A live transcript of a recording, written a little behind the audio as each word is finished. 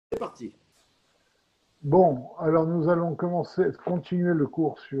C'est parti. Bon, alors nous allons continuer le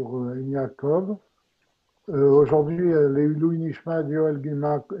cours sur Ein Yaakov. Aujourd'hui, les Ilou Nishma Yoel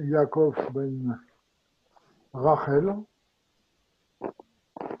Yaakov ben Rachel.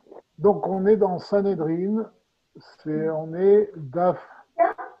 Donc on est dans Sanhedrin, on est Daf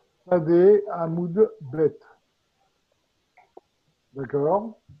Sadeh Hamoud Bet.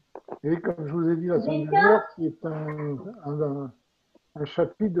 D'accord? Et comme je vous ai dit la semaine dernière, c'est un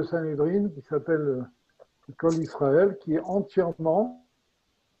chapitre de Sanhedrin qui s'appelle Kol Israël, qui est entièrement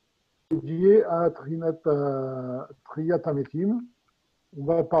dédié à Triyat HaMetim. On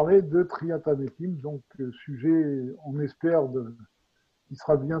va parler de Triyat HaMetim, donc sujet, on espère, qui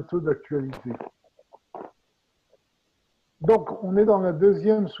sera bientôt d'actualité. Donc, on est dans la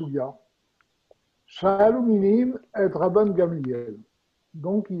deuxième souya. Shalom Minim et Rabban Gamliel.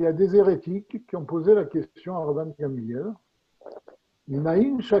 Donc, il y a des hérétiques qui ont posé la question à Rabban Gamliel.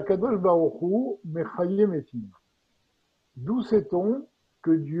 Inaïn Shakadosh Baruch Hu Mechaye Metim. D'où sait-on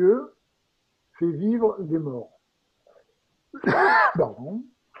que Dieu fait vivre les morts? Pardon.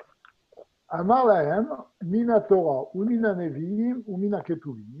 Amar Lahem, Mina Torah, ou Mina Neviim, ou Mina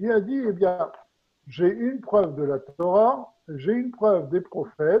Ketuvim. Il a dit, eh bien, j'ai une preuve de la Torah, j'ai une preuve des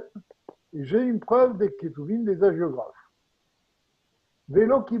prophètes, et j'ai une preuve des Ketuvim, des hagiographes.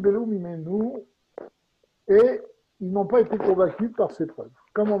 Velo Kibelu Mimenu, et ils n'ont pas été convaincus par ces preuves,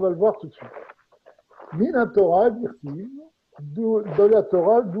 comme on va le voir tout de suite. Mina Torah, dit-il, de la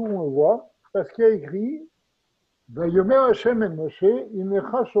Torah, d'où on le voit, parce qu'il y a écrit Vayomer Hashem et Moshe,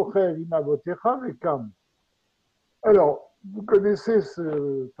 Inecha Shocher Imavotecha Vekam. Alors, vous connaissez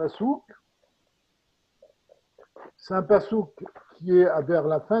ce pasouk. C'est un pasouk qui est vers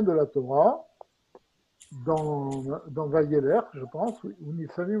la fin de la Torah, dans Vayeler, je pense, ou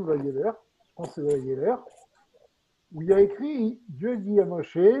Nissavi ou Vayeler, je pense que c'est Vayeler, où il y a écrit Dieu dit à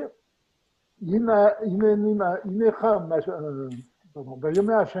Moshe, Inecha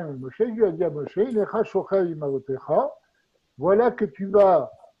Vayomer Hashem et Moshe, Dieu a dit à Moshe, Inecha Shocher Imavotecha. Voilà que tu vas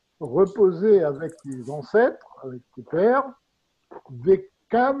reposer avec tes ancêtres, avec tes pères.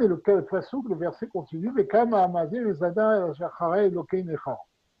 Vekam, et le pasuk, le verset continue, Vekam Amazé, les Adin, Shachare, Lokeinecha.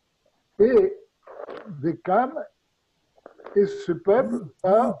 Et Vekam, et ce peuple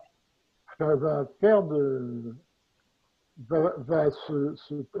va faire va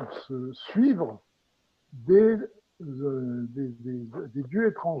se suivre des dieux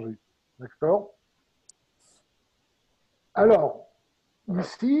étrangers. D'accord? Alors,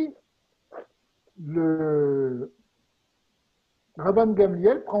 ici, le Rabban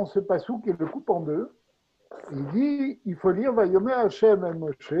Gamliel prend ce pasouk et le coupe en deux. Il dit, il faut lire Vayomer Hashem et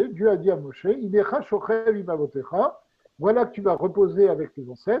Moshe, Dieu a dit à Moshe, Inecha Shocher Imavotecha, voilà que tu vas reposer avec tes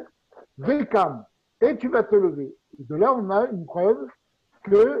ancêtres, Vekam, et tu vas te lever. Et de là, on a une preuve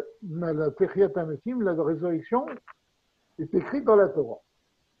que la Techiyat HaMetim, la résurrection, est écrite dans la Torah.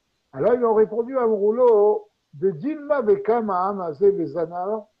 Alors, ils ont répondu à mon rouleau, de Dilma Vekam Amazé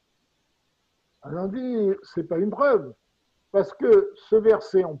Vezanar. Alors, on dit, c'est pas une preuve, parce que ce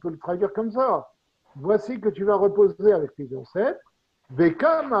verset, on peut le traduire comme ça. Voici que tu vas reposer avec tes ancêtres,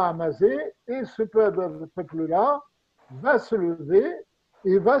 Vekam Amazé, et ce peuple-là va se lever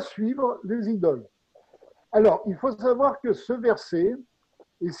et va suivre les idoles. Alors, il faut savoir que ce verset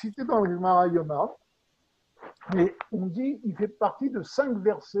est cité dans le Gemara Yoma, mais on dit qu'il fait partie de 5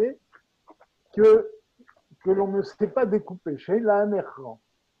 versets que l'on ne sait pas découper. Chez la Amerran.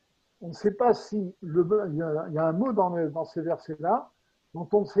 On ne sait pas si il y a un mot dans ces versets-là dont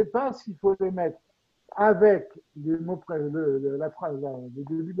on ne sait pas s'il faut les mettre avec les mots, le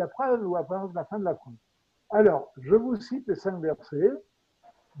début de la phrase ou à la fin de la phrase. Alors, je vous cite les 5 versets.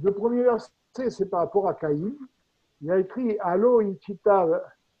 Le premier verset, c'est par rapport à Caïn. Il y a écrit Allo inchita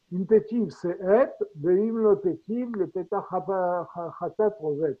intetiv se'et ve'im lo tetiv le petach chatat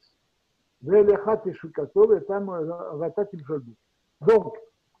rovetz ve'elecha teshukato ve'tam vatat imsholbu. Donc,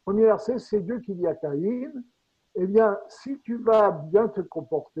 premier verset, c'est Dieu qui dit à Caïn, eh bien, si tu vas bien te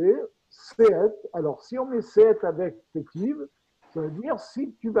comporter, se'et, alors si on met se'et avec tetiv, ça veut dire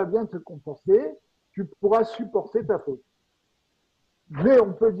si tu vas bien te comporter, tu pourras supporter ta faute. Mais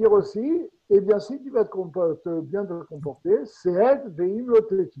on peut dire aussi, eh bien, si tu vas bien te comporter, c'est ve'im lo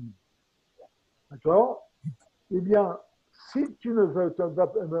tetiv. D'accord? Eh bien, si tu vas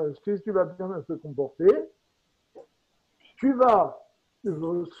bien te comporter, tu vas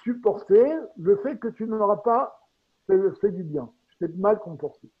supporter le fait que tu n'auras pas fait du bien. Tu t'es mal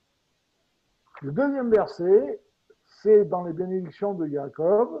comporté. Le deuxième verset, c'est dans les bénédictions de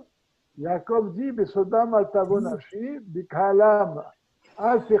Yaakov. Yaakov dit, Besodam al tavonashi, bikalam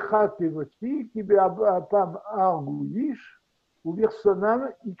al techat evoti, ki be'apam arguish, ou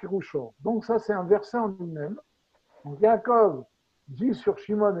Virsonam Ikrushor. Donc ça, c'est un verset en lui-même. Donc Yaakov dit sur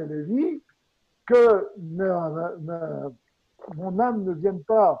Shimon et Lévi que mon âme ne vienne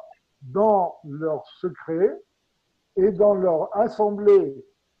pas dans leur secret et dans leur assemblée,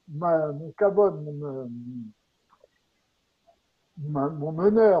 mon kabod, mon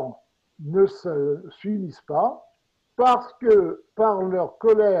honneur ne se s'unissent pas, parce que par leur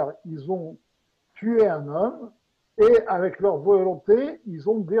colère, ils ont tué un homme, et avec leur volonté, ils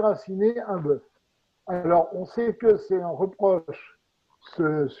ont déraciné un bœuf. Alors, on sait que c'est un reproche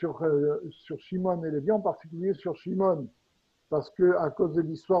sur Shimon et Lévi, en particulier sur Shimon, parce qu'à cause de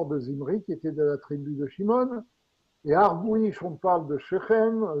l'histoire de Zimri, qui était de la tribu de Shimon, et Arbouish, on parle de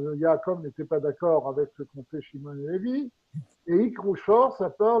Shechem, Yaakov n'était pas d'accord avec ce qu'ont fait Shimon et Lévi, et Ikrushor, ça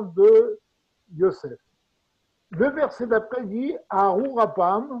parle de Yosef. Le verset d'après dit Aru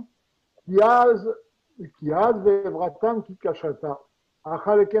Rapam, Kiaz Vevratam Kikashata,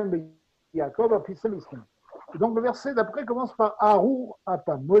 Achaleken Yaakov Afisem Islam. Donc le verset d'après commence par Aru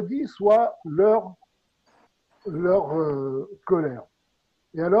Rapam, maudit soit leur colère.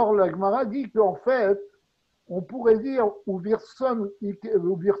 Et alors la Gemara dit qu'en fait, on pourrait dire Uvirsonam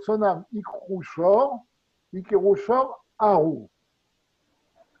Ikrushor, Aru.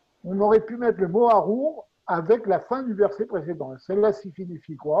 On aurait pu mettre le mot Aru avec la fin du verset précédent. Celle-là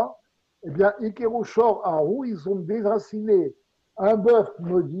signifie quoi? Eh bien, Ikerushor Aru, ils ont déraciné un bœuf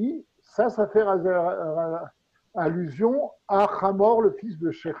maudit. Ça fait allusion à Hamor, le fils de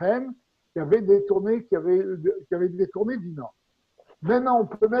Shechem, qui avait détourné Dina. Maintenant, on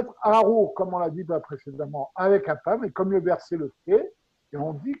peut mettre Aru, comme on l'a dit précédemment, avec Apam, et comme le verset le fait, et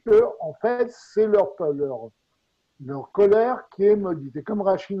on dit que en fait, c'est leur colère qui est maudite. Et comme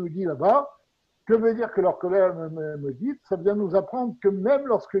Rachid nous dit là-bas, que veut dire que leur colère est maudite? Ça vient nous apprendre que même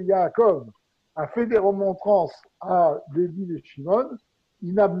lorsque Yaakov a fait des remontrances à Lévi et Shimon,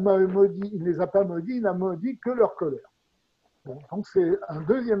 il ne les a pas maudits, il n'a maudit que leur colère. Bon, donc c'est un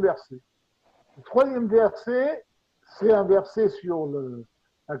deuxième verset. Le troisième verset, c'est un verset sur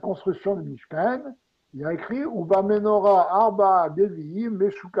la construction du Mishkan. Il y a écrit Uba Menora Arba Deviim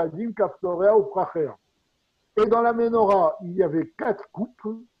Meshukadim Kaftorea Uprachea. Et dans la Menorah, il y avait 4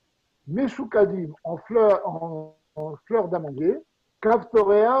 coupes, Meshukadim en fleurs d'amandier,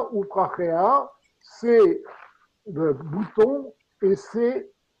 Kaftorea Uprachea, c'est le bouton et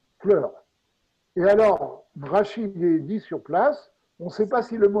c'est fleurs. Et alors, Rachid dit sur place, on ne sait pas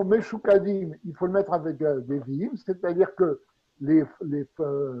si le mot Meshukadim, il faut le mettre avec des vimes, c'est-à-dire que les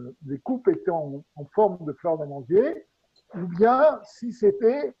coupes étaient en forme de fleurs d'amandier, ou bien si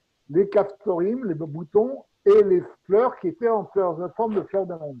c'était les kaftorim, les boutons, et les fleurs qui étaient en forme de fleurs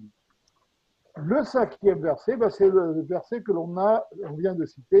d'amandier. Le 5e verset, c'est le verset que on vient de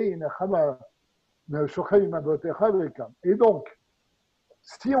citer, et donc,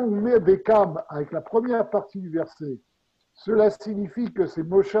 si on met Bekam avec la première partie du verset, cela signifie que c'est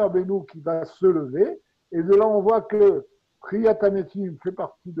Moshe Rabbeinu qui va se lever, et de là on voit que Kriyat Hametim fait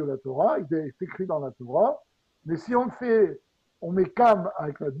partie de la Torah, il est écrit dans la Torah, mais si on met Kam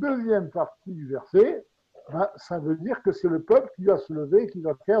avec la deuxième partie du verset, ça veut dire que c'est le peuple qui va se lever, qui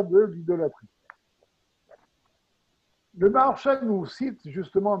va faire de l'idolâtrie. Le Maharsha nous cite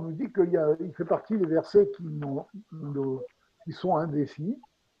justement, nous dit qu'il fait partie des versets qui sont indécis.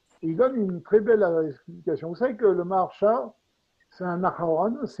 Et il donne une très belle explication. Vous savez que le Maharsha, c'est un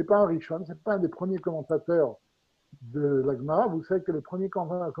Acharon, c'est pas un Rishon, c'est pas un des premiers commentateurs de la Gemara. Vous savez que les premiers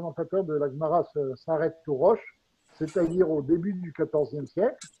commentateurs de la Gemara s'arrêtent au Rosh, c'est-à-dire au début du XIVe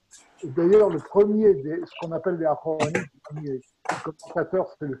siècle. Et d'ailleurs, le premier, ce qu'on appelle les Achoronites, le premier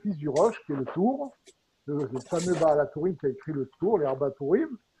commentateur, c'est le fils du Rosh, qui est le Tour, le fameux Baal HaTourim qui a écrit le Tour, les Arba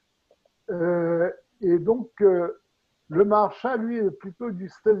Tourim. Et donc, le Maharsha, lui, est plutôt du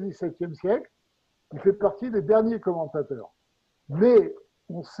XVI-XVIIe siècle. Il fait partie des derniers commentateurs. Mais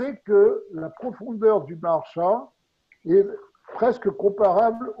on sait que la profondeur du Maharsha est presque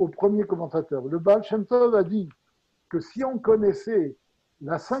comparable au premier commentateur. Le Baal Shem Tov a dit que si on connaissait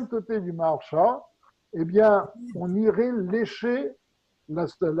la sainteté du Maharsha, eh bien, on irait lécher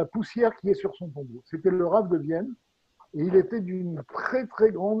la poussière qui est sur son tombeau. C'était le Rav de Vienne, et il était d'une très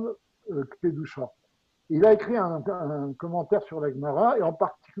très grande Kedusha. Il a écrit un commentaire sur la Gemara, et en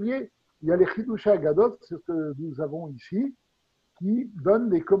particulier, il y a les Chidusha Agadot, c'est ce que nous avons ici, qui donnent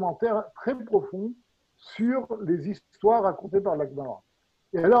des commentaires très profonds sur les histoires racontées par la Gemara.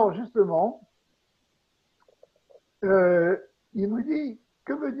 Et alors, justement, il nous dit,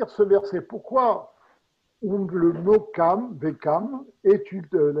 que veut dire ce verset? Pourquoi le mot kam, bekam, et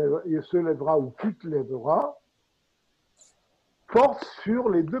se lèvera ou tu te lèveras, porte sur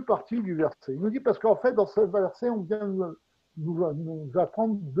les deux parties du verset. Il nous dit parce qu'en fait, dans ce verset, on vient nous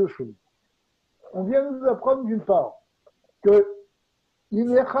apprendre deux choses. On vient nous apprendre d'une part que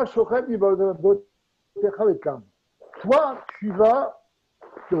toi, tu vas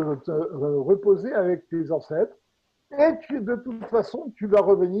te reposer avec tes ancêtres et de toute façon, tu vas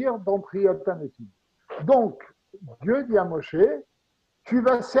revenir dans Triatanetim. Donc, Dieu dit à Moshe, tu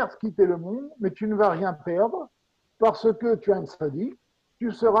vas certes quitter le monde, mais tu ne vas rien perdre parce que tu es un tzaddik,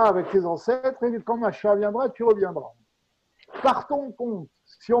 tu seras avec tes ancêtres et quand Mashiach viendra, tu reviendras. Par ton compte,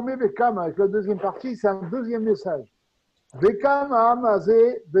 si on met Bekam avec la deuxième partie, c'est un deuxième message. Bekam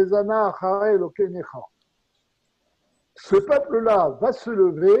Ha'amazé Bezana Achare Elokenecha. Ce peuple-là va se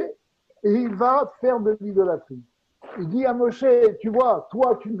lever et il va faire de l'idolâtrie. Il dit à Moshe, tu vois,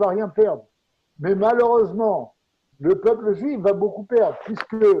 toi, tu ne vas rien perdre. Mais malheureusement, le peuple juif va beaucoup perdre,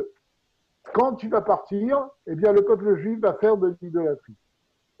 puisque quand tu vas partir, eh bien, le peuple juif va faire de l'idolâtrie.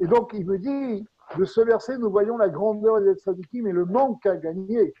 Et donc, il me dit, de ce verset, nous voyons la grandeur des tzadikim et le manque à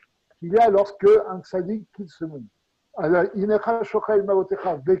gagner qu'il y a lorsque un tzadik quitte ce monde. Alors, Inecha Shochel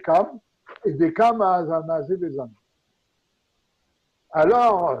Maotecha Bekam, et Bekam Azamazé Bezam.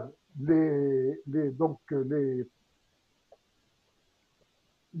 Alors, les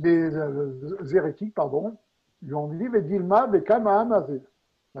hérétiques, pardon, lui ont dit Vedilma Bekam Azamazé.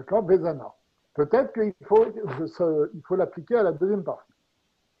 D'accord, Bezana. Peut-être qu'il faut l'appliquer à la deuxième partie.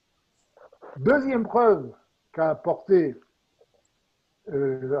 Deuxième preuve qu'a apporté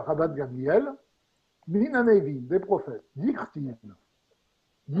le Rabban Gamliel, Minanevim, des prophètes, Dirtiv,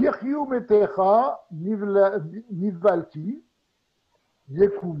 Yirchiu Betecha Nivvalti,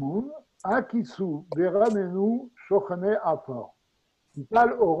 Yekumun, Akisu, Veranenu, Shochane Afar,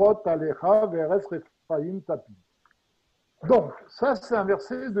 Ital Orot Alecha, Veres Refaim Tapi. Donc, ça c'est un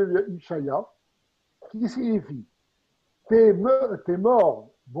verset de Ishaïa qui signifie tes morts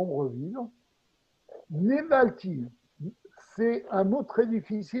vont revivre. Nevalti, c'est un mot très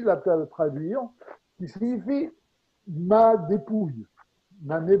difficile à traduire, qui signifie ma dépouille,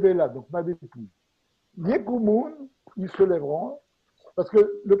 ma nevela, donc ma dépouille. Yekumun, ils se lèveront, parce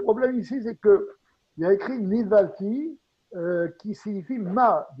que le problème ici, c'est qu'il y a écrit Nivalti, qui signifie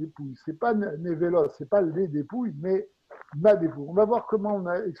ma dépouille. C'est pas nevela, c'est pas les dépouilles, mais ma dépouille. On va voir comment on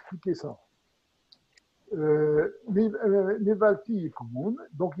a expliqué ça. Nevalti Yekumun,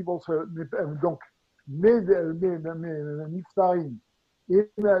 donc ils vont se. Donc, mes niftarim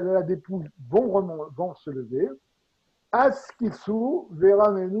et la dépouille vont se lever. Askisu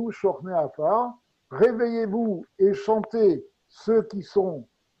veranenu shorne afar. Réveillez-vous et chantez ceux qui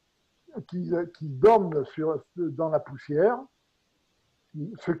dorment dans la poussière,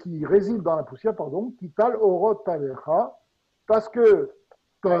 ceux qui résident dans la poussière, pardon, qui tal orot talecha, parce que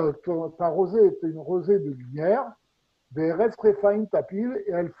ta rosée est une rosée de lumière, des Refaim tapil,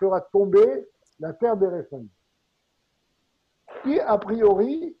 et elle fera tomber la terre des Refaim. Qui, a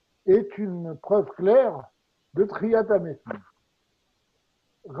priori, est une preuve claire de Triyat HaMetim.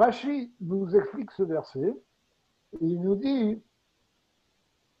 Rashi nous explique ce verset, et il nous dit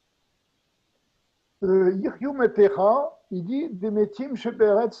Yirchiu Metecha, il dit des Metim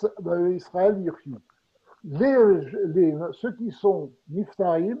Sheperetz Israël Yirchiu. Ceux qui sont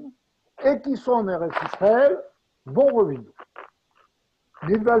Niftarim et qui sont en Eretz Israël vont revivre.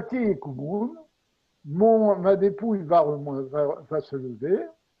 Nivalti et Kumun, ma dépouille va se lever.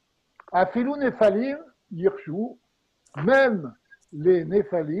 Afilou Nephalim, Yirshu, même les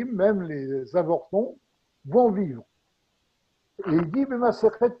Nephalim, même les avortons, vont vivre. Et il dit, mais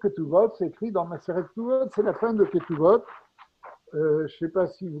Maseret Ketuvot, c'est écrit dans Maseret Ketuvot, c'est la fin de Ketuvot. Je ne sais pas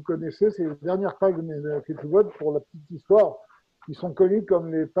si vous connaissez, c'est les dernières pages de Ketuvot pour la petite histoire, qui sont connues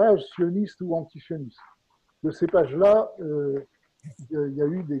comme les pages sionistes ou anti-sionistes. De ces pages-là, il y a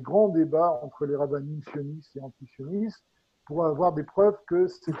eu des grands débats entre les rabbinim sionistes et anti-sionistes pour avoir des preuves que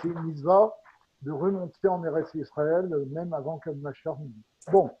c'était une mitzvah de remonter en Eretz Israël, même avant que Mashiach nous dise.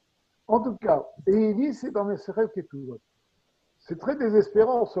 Bon, en tout cas, et il dit, c'est dans Maseret Ketuvot. C'est très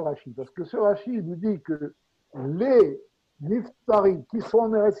désespérant ce Rashi, parce que ce Rashi il nous dit que les Niftarim qui sont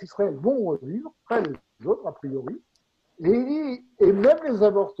en Eretz Israël vont revivre, après les autres a priori, et il dit, et même les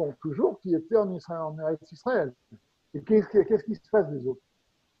avortons, toujours, qui étaient en Eretz Israël. Et qu'est-ce qui se passe des autres?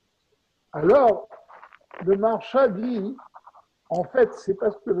 Alors, le Marsha dit, en fait, c'est pas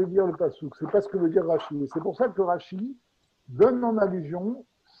ce que veut dire le Passouk, c'est pas ce que veut dire Rashi. C'est pour ça que Rashi donne en allusion,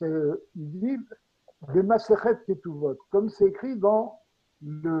 il dit des Masechet Ketuvot, comme c'est écrit dans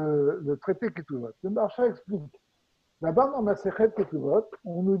le traité Ketuvot. Le Marsha explique. Là-bas, dans Masechet Ketuvot,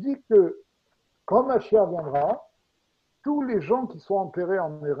 on nous dit que quand Mashiach viendra, tous les gens qui sont enterrés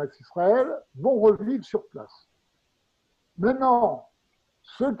en Eretz Israël vont revivre sur place. Maintenant,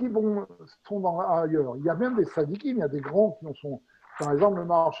 ceux qui sont ailleurs, il y a même des sadikim, il y a des grands qui en sont. Par exemple, le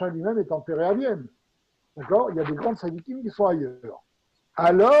Maharshal lui-même est enterré à Vienne. D'accord? Il y a des grands sadikim qui sont ailleurs.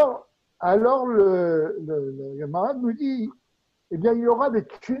 Alors le camarade nous dit, eh bien, il y aura des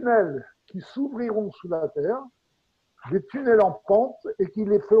tunnels qui s'ouvriront sous la terre, des tunnels en pente, et qui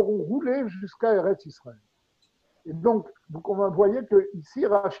les feront rouler jusqu'à Eretz Israël. Et donc, vous voyez que ici,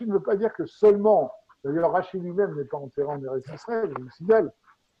 Rachid ne veut pas dire que seulement, d'ailleurs Rachid lui-même n'est pas enterré en Eretz Israël, je me signale,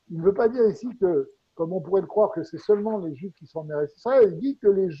 il ne veut pas dire ici que, comme on pourrait le croire, que c'est seulement les Juifs qui sont en Eretz Israël, il dit que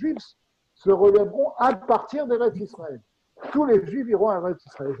les Juifs se relèveront à partir d'Eretz Israël. Tous les Juifs iront à Eretz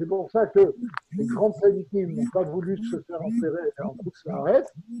Israël. C'est pour ça que les grands tzadikim n'ont pas voulu se faire enterrer en Koutz Laaretz,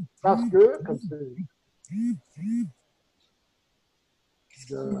 parce que, comme c'est... Il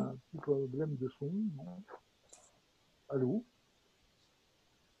y a un petit problème de son, non? Allô?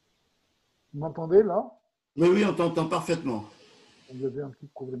 Vous m'entendez là? Oui, oui, on t'entend parfaitement. Il y avait un petit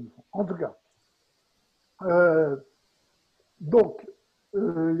problème de son. En tout cas, donc,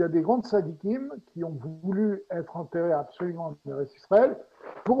 il y a des grands sadikim qui ont voulu être enterrés absolument en Eretz Israël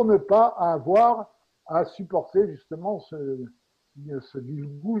pour ne pas avoir à supporter justement ce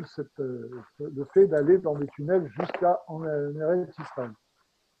gilgoul, le fait d'aller dans des tunnels jusqu'à en Eretz Israël.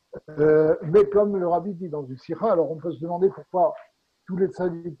 Mais comme le rabbi dit dans une sira, alors on peut se demander pourquoi tous les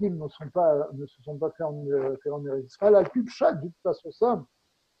tzadikim ne se sont pas fait en Eretz Israël. La plus pshat, d'une façon simple,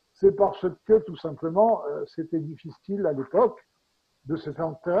 c'est parce que tout simplement c'était difficile à l'époque de se faire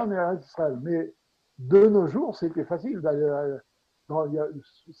enterrer en Eretz Israël. Mais de nos jours, c'était facile d'aller.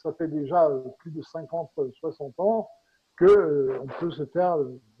 Ça fait déjà plus de 50, 60 ans qu'on peut se faire,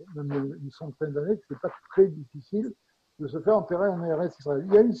 même une centaine d'années, que ce n'est pas très difficile de se faire enterrer en Eretz Israël.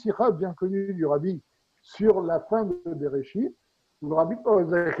 Il y a une sira bien connue du rabbi sur la fin de Bereshit, où le rabbi pose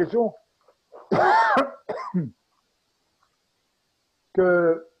la question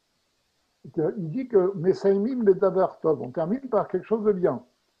il dit que Mesaimim Bedaber Tov, on termine par quelque chose de bien.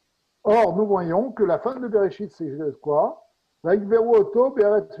 Or, nous voyons que la fin de Bereshit, c'est quoi? Vaïkveru Oto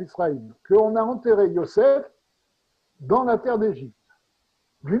Be'eretz Israël, qu'on a enterré Yosef dans la terre d'Égypte.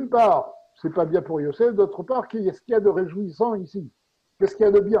 D'une part, c'est pas bien pour Yosef, d'autre part, qu'est-ce qu'il y a de réjouissant ici? Qu'est-ce qu'il y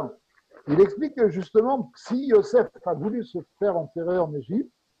a de bien? Il explique que justement, si Yosef a voulu se faire enterrer en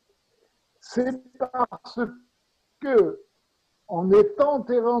Égypte, c'est parce que, en étant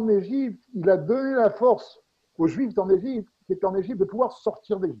enterré en Égypte, il a donné la force aux Juifs qui étaient en Égypte, de pouvoir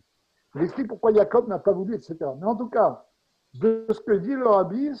sortir d'Égypte. Il explique pourquoi Jacob n'a pas voulu, etc. Mais en tout cas, de ce que dit le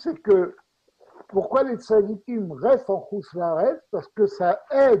rabbi, c'est que pourquoi les tzadikim restent en Chutz Laaretz? Parce que ça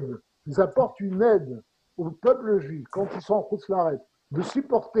aide, ils apportent une aide au peuple juif, quand ils sont en Chutz Laaretz, de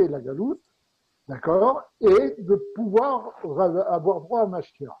supporter la galoute, d'accord, et de pouvoir avoir droit à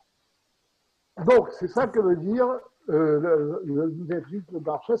Mashiach. Donc, c'est ça que veut dire le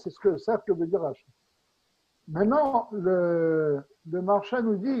marché, c'est ça que veut dire Rachid. Maintenant, le marché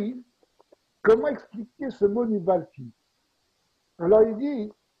nous dit comment expliquer ce mot Nivalti. Alors, il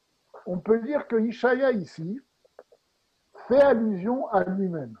dit, on peut dire que Ishaïa ici fait allusion à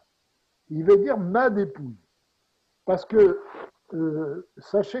lui-même. Il veut dire ma dépouille. Parce que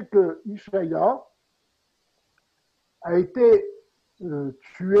sachez que Ishaïa a été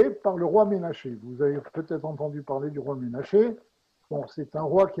tué par le roi Ménaché. Vous avez peut-être entendu parler du roi Ménaché. Bon, c'est un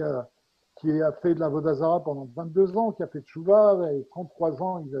roi qui a fait de la Vodazara pendant 22 ans, qui a fait de Tchouva, et 33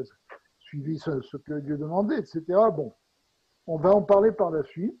 ans, il a suivi ce que Dieu demandait, etc. Bon, on va en parler par la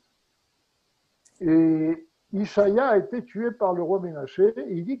suite. Et Ishaïa a été tué par le roi Ménaché,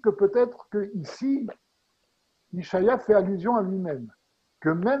 et il dit que peut-être qu'ici, Ishaïa fait allusion à lui-même, que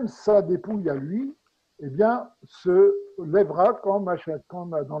même sa dépouille à lui, eh bien, se lèvera comme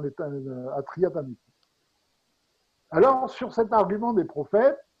dans l'état à Triatamit. Alors, sur cet argument des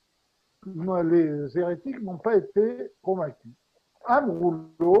prophètes, les hérétiques n'ont pas été convaincus.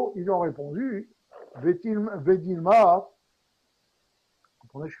 Amroulo, ils ont répondu, Vedilma,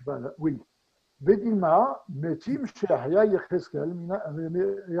 attendez, je suis pas là, oui, Vedilma, Metim, Sheria, Yecheskel.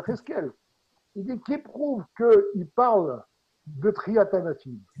 Il dit qui prouve qu'il parle de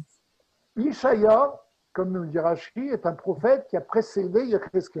Triatanatim. Ishaïa, comme nous dit Rashi, est un prophète qui a précédé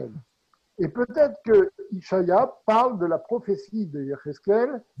Yecheskel. Et peut-être que Ishaïa parle de la prophétie de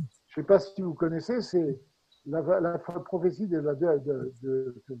Yecheskel. Je ne sais pas si vous connaissez, c'est la prophétie de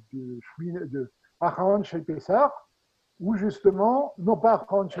Acharon Shel Pessah, où justement, non pas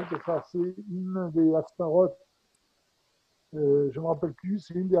Acharon Shel Pessah, c'est une des Haftarot, je ne me rappelle plus,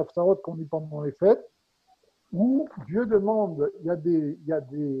 c'est une des Haftarot qu'on dit pendant les fêtes, où Dieu demande, il y a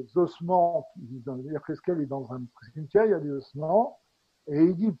des ossements, Yecheskel est dans un cimetière, il y a des ossements, et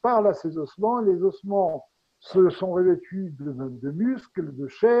il dit parle à ces ossements, et les ossements se sont revêtus de muscles, de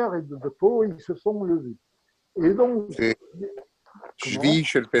chair et de peau, et ils se sont levés. Et donc, C'est Jvi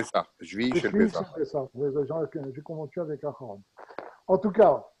chez le Pessah. Jvi chez le Pessah. J'ai convaincu avec Aharon. En tout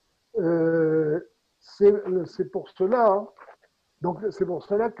cas, c'est pour cela, donc c'est pour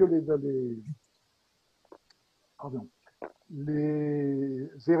cela que les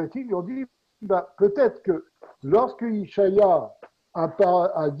hérétiques ont dit, bah, peut-être que lorsque Ishaïa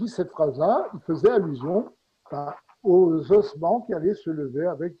a dit cette phrase-là, il faisait allusion aux ossements qui allaient se lever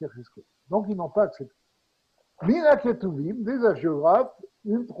avec Yecheskel. Donc ils n'ont pas accepté. Mina Ketuvim, des hagiographes,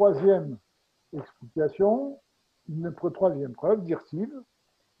 une troisième explication, une troisième preuve, dire-t-il,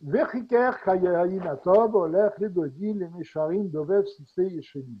 Vechiker Kayayin Atob, Olech Ledodi, les Mesharim, Dovev, Sissé,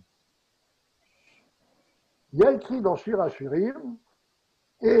 Yeshenim. Il y a écrit dans Shir HaShirim,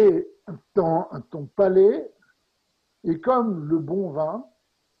 et ton palais est comme le bon vin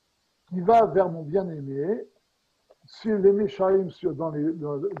qui va vers mon bien-aimé, sur les Mesharim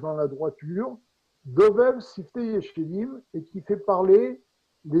dans la droiture, Dovev, Sifte, Yeshenim, et qui fait parler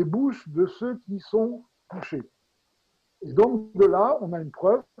les bouches de ceux qui sont couchés. Et donc, de là, on a une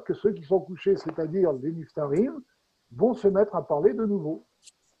preuve que ceux qui sont couchés, c'est-à-dire les Niftarim, vont se mettre à parler de nouveau.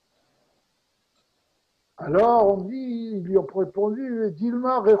 Alors, on dit, ils lui ont répondu,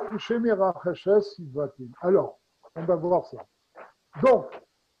 Dilma refouché meracheshes silvatim. Alors, on va voir ça. Donc,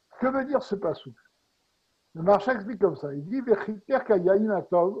 que veut dire ce passage? Le marché explique comme ça. Il dit, Vechiker kayayin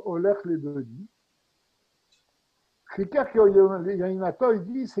atov olech ledodi. Vechiker kayayin atov, il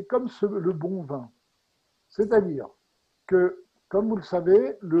dit, c'est comme le bon vin. C'est-à-dire que, comme vous le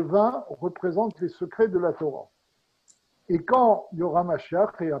savez, le vin représente les secrets de la Torah. Et quand il y aura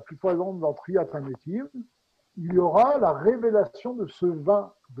Mashiach, et à plus forte raison dans Triat HaMetim, il y aura la révélation de ce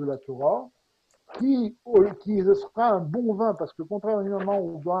vin de la Torah qui sera un bon vin, parce que contrairement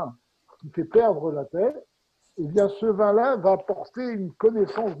au vin qui fait perdre la tête, eh bien ce vin-là va apporter une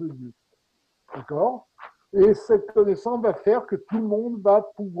connaissance de Dieu. D'accord? Et cette connaissance va faire que tout le monde va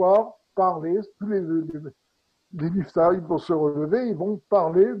pouvoir parler, tous les Niftarim vont se relever, ils vont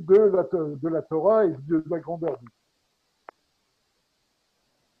parler de la Torah et de la grandeur de Dieu.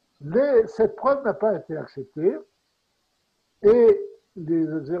 Cette preuve n'a pas été acceptée et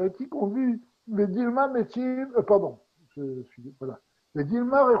les hérétiques ont vu les Dilma Metim, les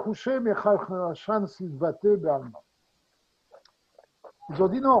Dilma Rechouché Mechachan Silvate Be'alma. Ils ont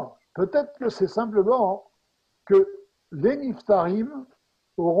dit non, peut-être que c'est simplement que les Niftarim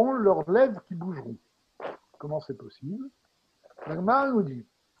auront leurs lèvres qui bougeront. Comment c'est possible? L'Agmara nous dit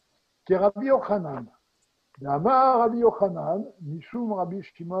que Rabbi Yochanan, Amar Rabbi Yochanan, Mishum Rabbi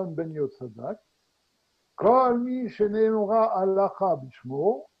Shimon ben Yotzadak, Kol mi sheneemra halacha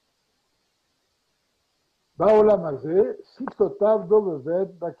bishmo, Baolam hazeh, siftotav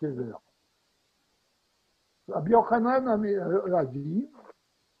doveved bakever. Rabbi Yochanan a dit,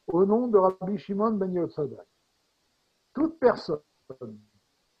 au nom de Rabbi Shimon ben Yotzadak, toute personne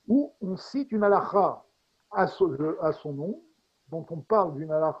où on cite une halacha à son nom, dont on parle d'une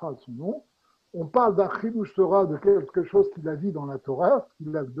halakha à son nom, on parle d'un chidush Torah, de quelque chose qu'il a dit dans la Torah,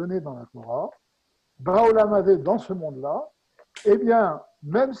 qu'il a donné dans la Torah, Baolam Hazeh, dans ce monde-là, eh bien,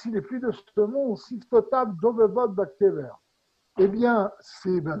 même s'il n'est plus de ce monde, Siftotab Dovevod Baktever, eh bien,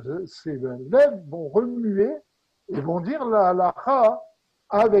 ces lèvres vont remuer et vont dire la halakha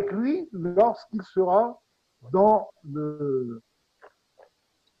avec lui lorsqu'il sera dans le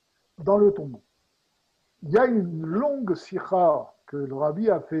tombeau. Il y a une longue sikha que le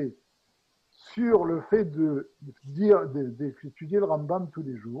rabbi a fait sur le fait d'étudier le Rambam tous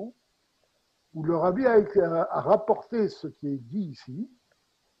les jours, où le rabbi a rapporté ce qui est dit ici.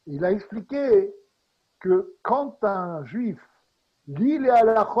 Il a expliqué que quand un juif lit les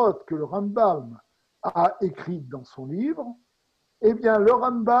halachot que le Rambam a écrites dans son livre, eh bien le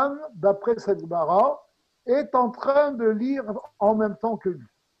Rambam, d'après cette Gemara, est en train de lire en même temps que lui,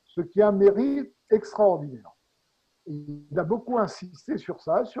 ce qui a un mérite extraordinaire. Il a beaucoup insisté sur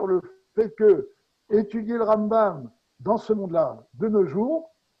ça, sur le fait que étudier le Rambam dans ce monde-là, de nos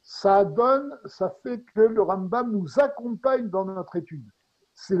jours, ça fait que le Rambam nous accompagne dans notre étude.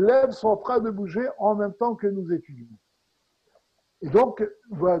 Ses lèvres sont en train de bouger en même temps que nous étudions. Et donc,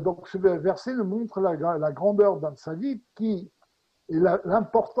 voilà, ce verset nous montre la grandeur d'un tzaddik et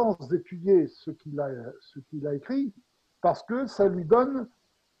l'importance d'étudier ce qu'il a écrit, parce que ça lui donne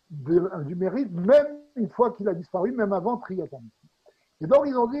du mérite, même une fois qu'il a disparu, même avant Triatan. Et donc,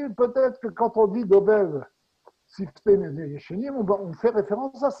 ils ont dit, peut-être que quand on dit Dovev, Siften et Yeshenim, on fait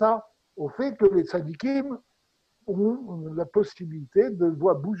référence à ça, au fait que les tzadikim ont la possibilité de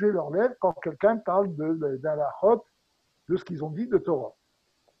voir bouger leurs lèvres quand quelqu'un parle d'un halachot, de ce qu'ils ont dit de Torah.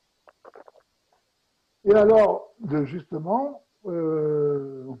 Et alors, justement,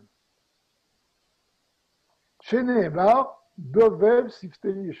 chez Nehemar, Dovev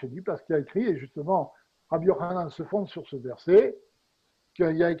Sifteli Yeshedi, parce qu'il y a écrit, et justement, Rabbi Yochanan se fonde sur ce verset,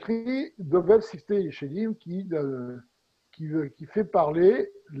 qu'il y a écrit Dovev Sifteli Yeshedim qui fait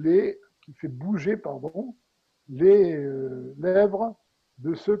parler qui fait bouger, pardon, les lèvres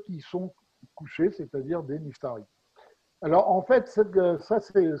de ceux qui sont couchés, c'est-à-dire des niftarim. Alors, en fait, cette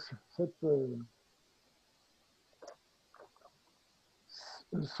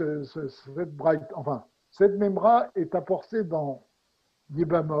memra est apportée dans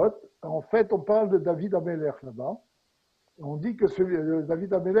Yébamot. En fait, on parle de David Améler là-bas. On dit que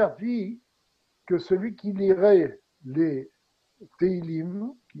David Améler dit que celui qui lirait les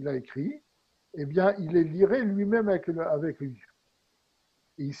Teilim qu'il a écrits, eh bien, il les lirait lui-même avec lui.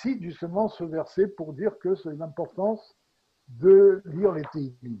 Et ici, justement, ce verset pour dire que c'est l'importance de lire les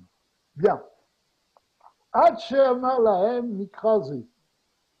Teilim. Bien. Ad she'amar lahem mikraze.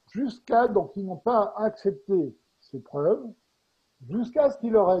 Jusqu'à, donc ils n'ont pas accepté ces preuves, jusqu'à ce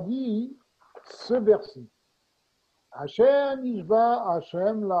qu'il leur a dit ce verset. Hashem ishva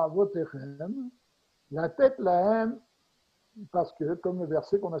Hashem la'avotechem, la tête lahem, parce que, comme le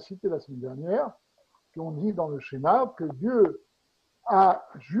verset qu'on a cité la semaine dernière, qu'on dit dans le schéma, que Dieu a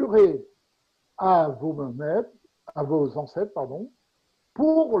juré à vos ancêtres,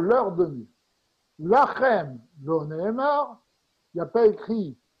 pour leur donner. Lachem lo nehemar, il n'y a pas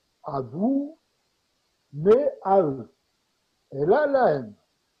écrit à vous, mais à eux. Et là, lahem,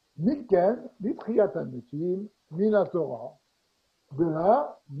 miken, litriat hametim, mina Torah. De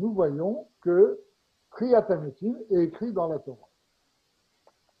là, nous voyons que Triat hametim est écrit dans la Torah.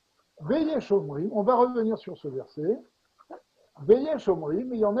 Veillez Shomrim, on va revenir sur ce verset. Veillez Shomrim,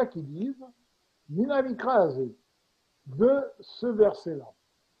 mais il y en a qui disent Mina Mikra Azé, de ce verset-là.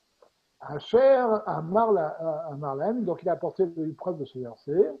 Asher Amar Lahem, donc il a apporté une preuve de ce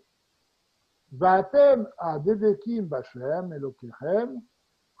verset. Va'atem adedekim b'Hashem Elokechem,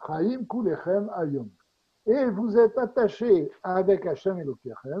 Chaim kulechem ayom. Et vous êtes attachés avec Hachem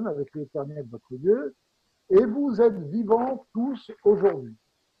Elokechem, avec l'Éternel votre Dieu, et vous êtes vivants tous aujourd'hui.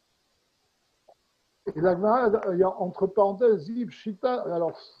 Et la Gemara, il y a entre parenthèses, Zib Shita,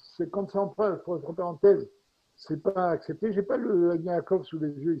 alors c'est quand c'est entre parenthèses, c'est pas accepté. J'ai pas le Ein Yaakov sous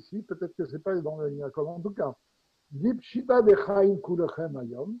les yeux ici, peut-être que c'est pas dans le Ein Yaakov. En tout cas, Zib Shita de Chaim kulechem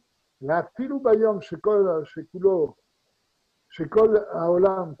ayom, la filu bayom shekol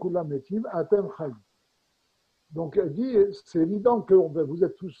haolam kulam metim atem chaim. Donc, elle dit, c'est évident que vous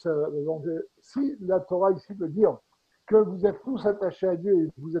êtes tous, si la Torah ici veut dire que vous êtes tous attachés à Dieu et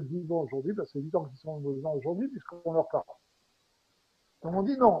que vous êtes vivants aujourd'hui, ben c'est évident qu'ils sont vivants aujourd'hui puisqu'on leur parle. Donc on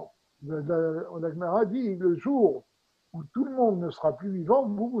dit non, la Gemara dit le jour où tout le monde ne sera plus vivant,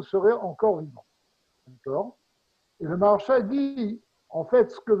 vous serez encore vivants. D'accord ? Et le Maharsha dit, en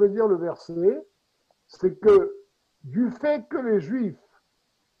fait, ce que veut dire le verset, c'est que du fait que les Juifs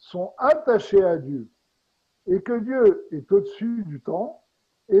sont attachés à Dieu, et que Dieu est au-dessus du temps,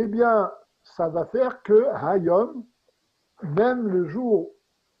 eh bien, ça va faire que Hayom, même le jour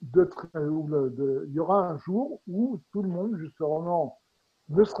il y aura un jour où tout le monde, justement,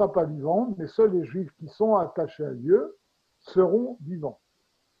 ne sera pas vivant, mais seuls les Juifs qui sont attachés à Dieu seront vivants.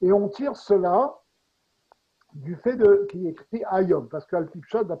 Et on tire cela du fait qui est écrit Hayom, parce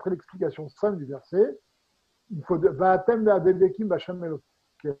qu'Al-Tipshat, d'après l'explication simple du verset, il faut Va'atem ve'adedekim b'Hashem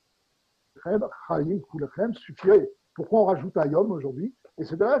Elokechem, Chaim kulechem suffirait. Pourquoi on rajoute Ayom aujourd'hui? Et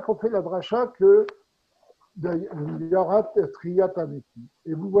c'est d'ailleurs qu'on fait la dracha que il y aura Triat hametim.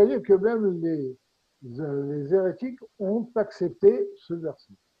 Et vous voyez que même les hérétiques ont accepté ce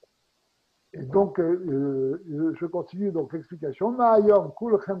verset. Et donc, je continue donc l'explication. Ma'ayom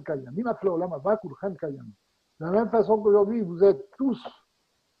kulechem kayam. Imafle olam haba kulechem kayam. De la même façon qu'aujourd'hui, vous êtes tous,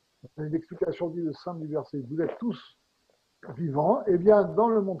 c'est l'explication du simple du verset, vous êtes tous vivants, eh bien, dans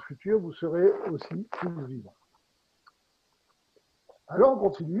le monde futur, vous serez aussi tous vivants. Alors, on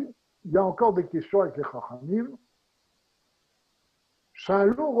continue. Il y a encore des questions avec les Chachamim.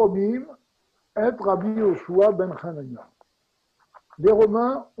 Shalou Romim et Rabbi Yoshua ben Hanania. Les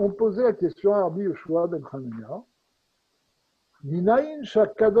Romains ont posé la question à Rabbi Yoshua ben Hanania. Minayin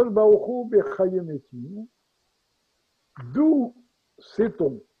shakadol baruchu bechayemetim. D'où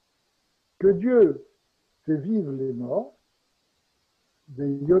sait-on que Dieu fait vivre les morts?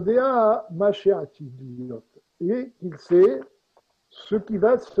 Yodéa Mashéatidiyot, et il sait ce qui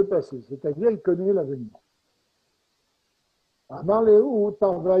va se passer, c'est-à-dire il connaît l'avenir. Amarleu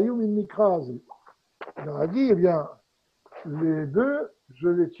Tarvayu min Mikrazi. Il a dit, eh bien, les deux, je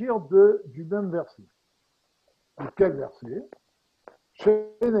les tire du même verset. De quel verset?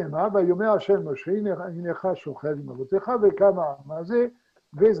 שנאמר, ויאמר השם משה, הנך שוכב עם אבותיך וקם העם הזה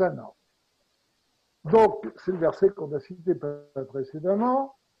וזנה. Donc, c'est le verset qu'on a cité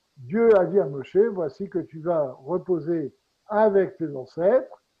précédemment. Dieu a dit à Moshe, voici que tu vas reposer avec tes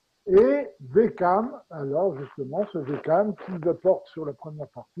ancêtres, et Vekam, alors justement, ce Vekam qui le porte sur la première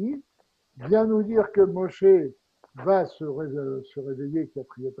partie, vient nous dire que Moshe va se réveiller, qui a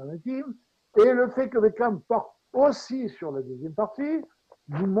prié un intime, et le fait que Vekam porte aussi sur la deuxième partie,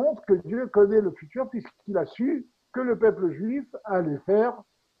 nous montre que Dieu connaît le futur, puisqu'il a su que le peuple juif allait faire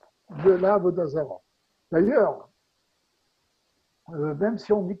de l'Avodah Zarah. D'ailleurs, même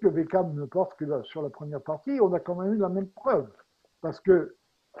si on dit que Vekam ne porte que sur la première partie, on a quand même eu la même preuve. Parce que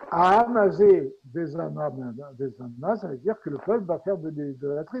Ahamazé Vezana, ça veut dire que le peuple va faire de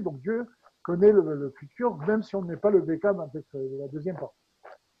l'idolâtrie. Donc Dieu connaît le futur, même si on n'est pas le Vekam avec la deuxième partie.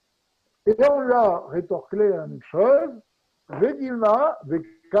 Et on l'a rétorqué la même chose. Vedilma,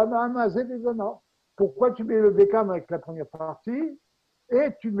 Vekam Ahamazé Vezana. Pourquoi tu mets le Vekam avec la première partie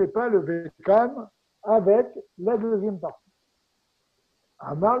et tu ne mets pas le Vekam avec la deuxième partie?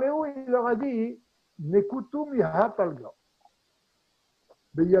 Amar Léo, il leur a dit, Nekutu miha palga.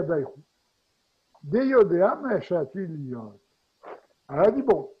 Beyadaïru. Deyodea meshati liyot. Elle a dit,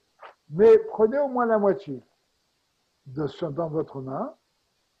 bon, mais prenez au moins la moitié dans votre main,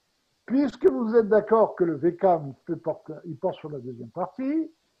 puisque vous êtes d'accord que le Vekam il porte sur la deuxième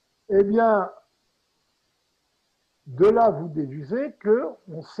partie, eh bien, de là, vous déduisez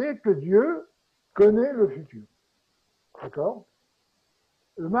qu'on sait que Dieu connaît le futur. D'accord?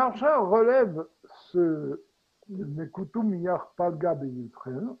 Le Maharsha relève ce Nekutu miyar palga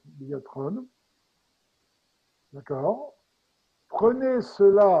beyatron. D'accord? Prenez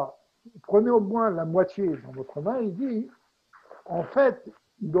cela, prenez au moins la moitié dans votre main. Il dit, en fait,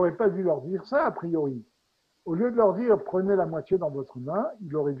 il n'aurait pas dû leur dire ça, a priori. Au lieu de leur dire, prenez la moitié dans votre main,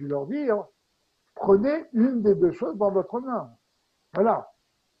 il aurait dû leur dire, prenez une des deux choses dans votre main. Voilà.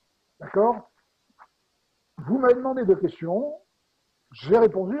 D'accord? Vous m'avez demandé deux questions. J'ai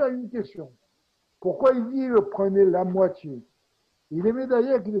répondu à une question. Pourquoi il dit prenez la moitié? Il est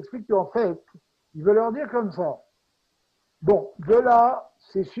médaillé qui explique qu'en fait, il veut leur dire comme ça. Bon, de là,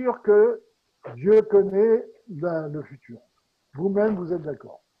 c'est sûr que Dieu connaît le futur. Vous-même, vous êtes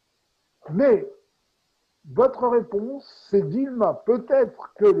d'accord. Mais, votre réponse, c'est Dilma.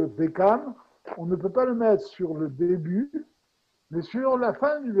 Peut-être que le Vekam, on ne peut pas le mettre sur le début, mais sur la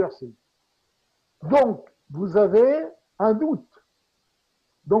fin du verset. Donc, vous avez un doute.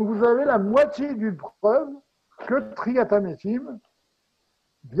 Donc, vous avez la moitié d'une preuve que Triatametim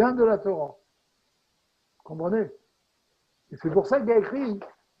vient de la Torah. Vous comprenez? Et c'est pour ça qu'il y a écrit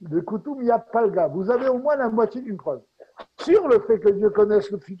le Kutum Yapalga. Vous avez au moins la moitié d'une preuve. Sur le fait que Dieu connaisse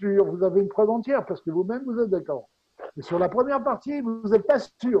le futur, vous avez une preuve entière, parce que vous-même, vous êtes d'accord. Et sur la première partie, vous n'êtes pas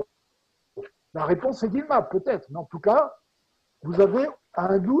sûr. La réponse est Dilma, peut-être. Mais en tout cas, vous avez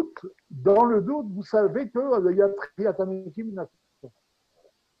un doute. Dans le doute, vous savez qu'il y a Triatametim.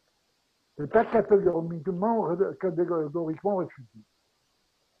 Ce n'est pas catégoriquement réfuté.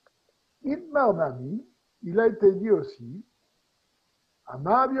 Idmar Nami, il a été dit aussi,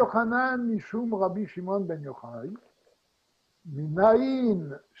 Amab Yochanan Mishum Rabbi Shimon ben Yochai,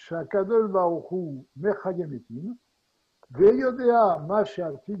 Minaïn Shakadol Baruchu Mechayemetim, Veyodea Ma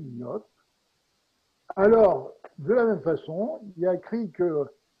She'ati Liyot. Alors, de la même façon, il y a écrit que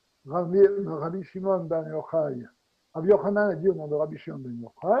Rabbi Shimon ben Yochai, Rabbi Yochanan a dit au nom de Rabbi Shimon ben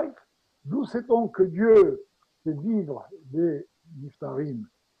Yochai, d'où sait-on que Dieu fait vivre des niftarim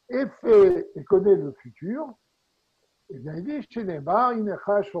et connaît le futur? Eh bien, il dit, et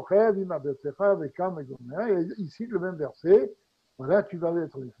ici, le même verset, voilà, tu vas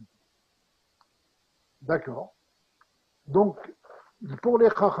être le futur. D'accord. Donc, pour les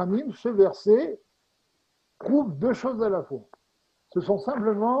Chachamim, ce verset prouve deux choses à la fois. Ce sont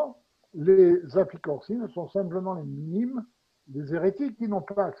simplement les apicorsis, ce sont simplement les minimes, les hérétiques qui n'ont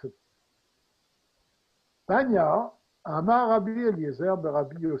pas accepté. Tanya, Amar Rabbi Eliezer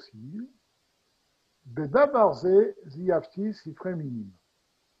Rabbi Yossi, Bedabarze Ziyafti Sifre Minim.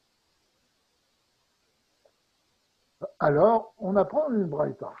 Alors, on apprend une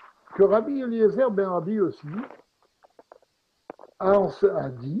braïta que Rabbi Eliezer Rabbi Yossi a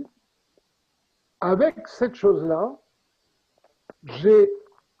dit, avec cette chose-là, j'ai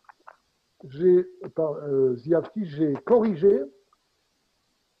corrigé,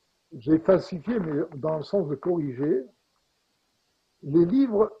 j'ai falsifié, mais dans le sens de corriger, les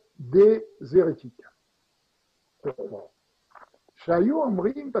livres des hérétiques. Shayu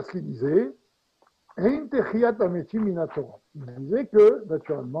Amrim, parce qu'il disait, il disait que,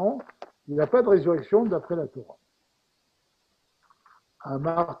 naturellement, il n'y a pas de résurrection d'après la Torah.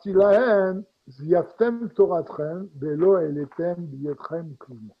 Amarti lahen, ziyaftem toratrem, belo eletem bietrem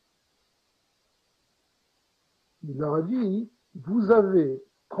klum. Il leur a dit, vous avez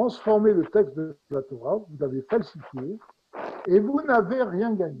transformé le texte de la Torah, vous l'avez falsifié, et vous n'avez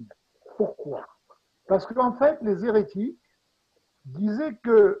rien gagné. Pourquoi? Parce qu'en fait, les hérétiques disaient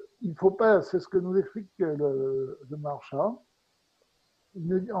que il faut pas, c'est ce que nous explique le Maharsha,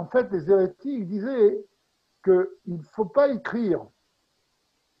 en fait, les hérétiques disaient qu'il ne faut pas écrire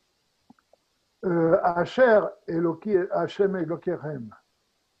Asher Hashem Elokerem,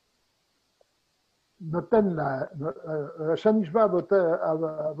 Noten Shanishba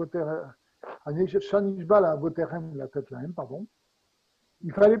Avoterem la tête lahem, pardon. Il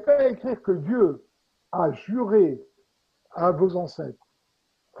ne fallait pas écrire que Dieu a juré à vos ancêtres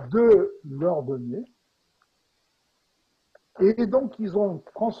de leur donner. Et donc, ils ont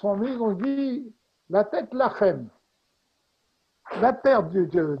transformé, ils ont dit la tête lachem. La terre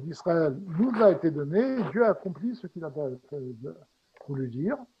d'Israël nous a été donnée, Dieu a accompli ce qu'il a voulu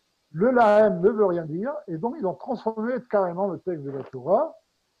dire. Le lahem ne veut rien dire, et donc ils ont transformé carrément le texte de la Torah.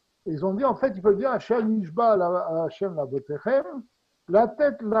 Et ils ont dit, en fait, il faut dire Hashem Nishba Hashem la Botechem, la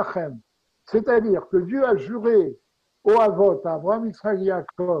tête lachem. C'est-à-dire que Dieu a juré au Avot, à Abraham, Israël,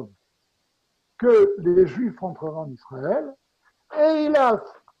 Yaakov, que les Juifs rentreraient en Israël, et il a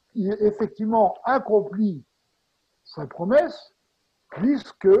effectivement accompli sa promesse,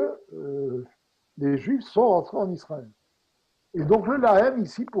 puisque les Juifs sont rentrés en Israël. Et donc le Lahem,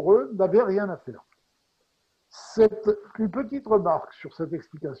 ici, pour eux, n'avait rien à faire. Une petite remarque sur cette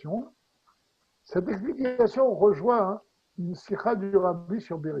explication. Cette explication rejoint une sikha du Rabbi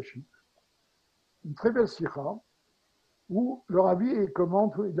sur Bereshit, une très belle sikha, où le Rabbi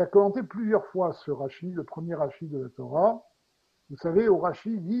il a commenté plusieurs fois ce Rashi, le premier Rashi de la Torah. Vous savez, au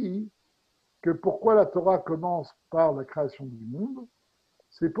Rashi dit que pourquoi la Torah commence par la création du monde,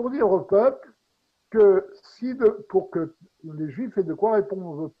 c'est pour dire au peuple que pour que les Juifs aient de quoi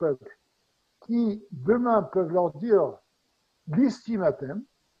répondre au peuple, qui demain peuvent leur dire l'istimatem,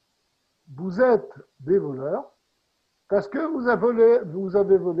 vous êtes des voleurs, parce que vous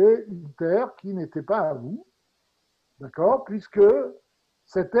avez volé une terre qui n'était pas à vous, d'accord, puisque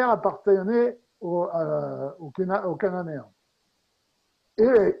cette terre appartenait aux Cananéens.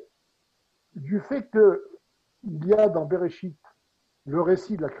 Et du fait qu'il y a dans Bereshit le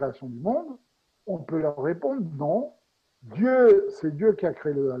récit de la création du monde, on peut leur répondre non, c'est Dieu qui a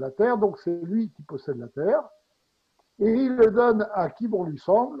créé la terre, donc c'est lui qui possède la terre, et il le donne à qui bon lui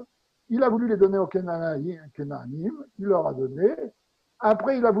semble. Il a voulu les donner aux Kénanim, il leur a donné.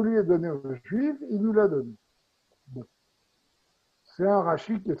 Après, il a voulu les donner aux Juifs, il nous l'a donné. Bon. C'est un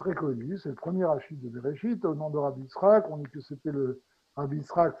Rashi qui est très connu, c'est le premier Rashi de Bereshit, au nom de Rabbi Yitzhak. On dit que c'était le Rabbi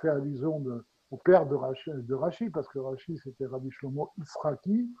Yitzhak fait allusion au père de Rashi, parce que Rashi c'était Rabbi Shlomo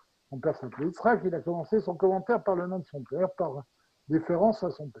Yitzhaki. Son père s'appelait Yitzhak, il a commencé son commentaire par le nom de son père, par déférence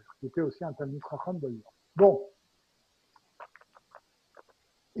à son père, qui était aussi un Talmid Chacham d'ailleurs. Bon.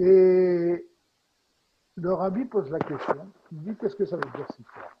 Et le Rabbi pose la question, il dit qu'est-ce que ça veut dire si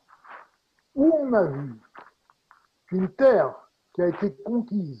fort? Où on a vu qu'une terre qui a été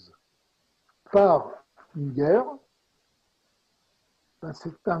conquise par une guerre, ben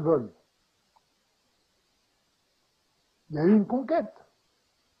c'est un vol. Il y a eu une conquête.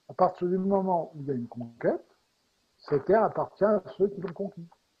 À partir du moment où il y a une conquête, cette terre appartient à ceux qui l'ont conquise.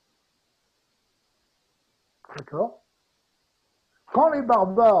 D'accord? Quand les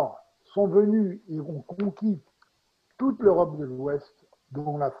barbares sont venus et ont conquis toute l'Europe de l'Ouest,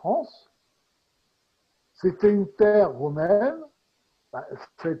 dont la France, c'était une terre romaine, ça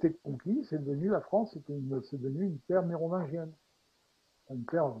a été conquis, c'est devenu la France, c'est devenu une terre mérovingienne. Une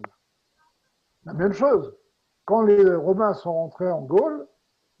terre. La même chose, quand les Romains sont rentrés en Gaule,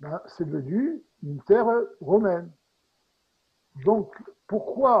 c'est devenu une terre romaine. Donc,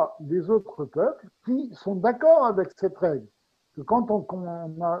 pourquoi les autres peuples qui sont d'accord avec cette règle, que quand on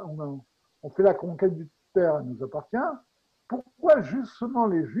fait la conquête du terre, elle nous appartient, pourquoi justement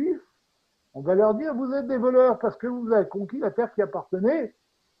les Juifs, on va leur dire vous êtes des voleurs parce que vous avez conquis la terre qui appartenait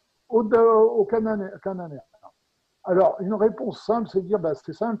aux Cananéens. Alors, une réponse simple, c'est de dire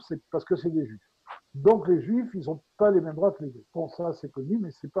c'est simple, c'est parce que c'est des Juifs. Donc les Juifs, ils n'ont pas les mêmes droits que les autres. Bon, ça c'est connu, mais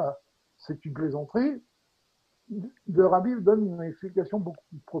c'est une plaisanterie. Le Rabbi donne une explication beaucoup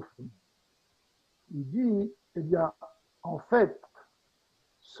plus profonde. Il dit, eh bien, en fait,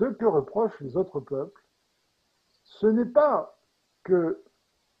 ce que reprochent les autres peuples, ce n'est pas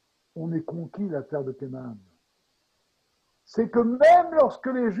qu'on ait conquis la terre de Canaan. C'est que même lorsque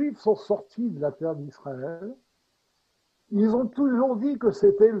les Juifs sont sortis de la terre d'Israël, ils ont toujours dit que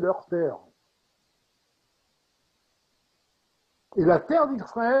c'était leur terre. Et la terre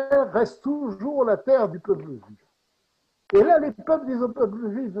d'Israël reste toujours la terre du peuple juif. Et là, les peuples des autres peuples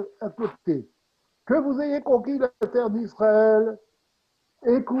juifs à côté, que vous ayez conquis la terre d'Israël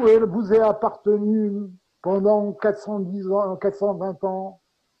et qu'elle vous ait appartenu pendant 410 ans, 420 ans,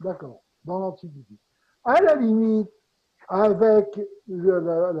 d'accord, dans l'Antiquité. À la limite, avec les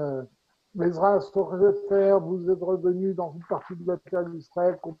races Socher, vous êtes revenu dans une partie de la terre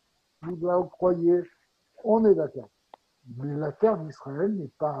d'Israël qu'on vous a octroyée, on est d'accord. Mais la terre d'Israël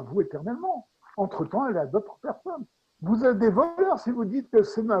n'est pas à vous éternellement. Entre-temps, elle est à d'autres personnes. Vous êtes des voleurs si vous dites que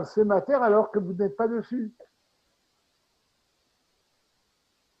c'est ma terre alors que vous n'êtes pas dessus.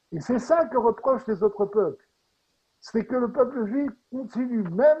 Et c'est ça que reprochent les autres peuples. C'est que le peuple juif continue,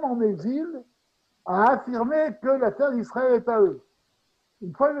 même en exil, à affirmer que la terre d'Israël est à eux.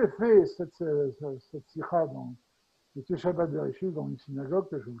 Une fois, j'ai fait cette sikha dans le Shabbat Bereshit dans une synagogue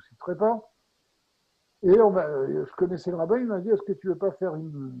que je ne vous citerai pas. Et je connaissais le rabbin, il m'a dit, est-ce que tu ne veux pas faire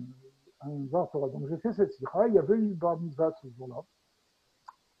un Var Torah? Donc j'ai fait cette sikha, il y avait une bar mitzvah ce jour-là.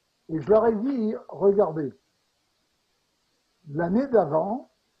 Et je leur ai dit, regardez, l'année d'avant,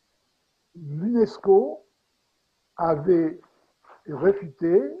 l'UNESCO avait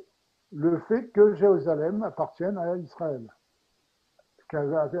réfuté le fait que Jérusalem appartienne à Israël.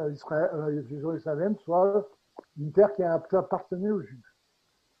 Que Jérusalem soit une terre qui appartenait aux Juifs.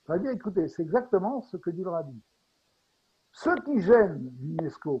 Ça veut dire, écoutez, c'est exactement ce que dit le rabbi. Ce qui gêne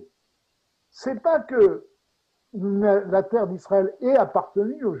l'UNESCO, c'est pas que la terre d'Israël ait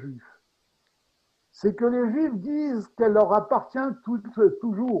appartenu aux Juifs. C'est que les Juifs disent qu'elle leur appartient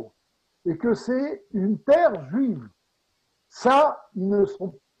toujours et que c'est une terre juive. Ça, ils ne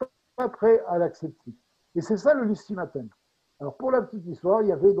sont pas prêts à l'accepter. Et c'est ça le listimaten. Alors, pour la petite histoire, il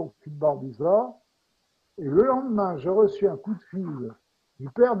y avait donc une bar mitzvah, et le lendemain, j'ai reçu un coup de fil du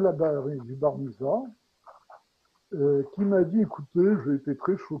père de du bar mitzvah, qui m'a dit, écoutez, j'ai été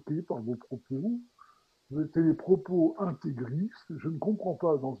très choqué par vos propos, c'était des propos intégristes, je ne comprends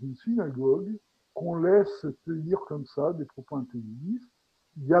pas dans une synagogue qu'on laisse tenir comme ça des propos intégristes.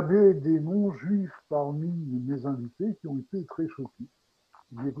 Il y avait des non-juifs parmi mes invités qui ont été très choqués.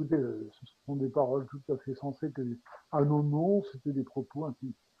 J'ai dit, écoutez, ce sont des paroles tout à fait sensées que, ah non, c'était des propos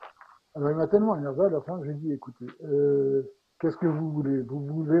intégristes. Alors il m'a tellement énervé à la fin, j'ai dit, écoutez, qu'est-ce que vous voulez? Vous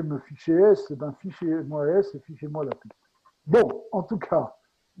voulez me ficher S? Eh bien, fichez-moi S et fichez-moi la pute. Bon, en tout cas,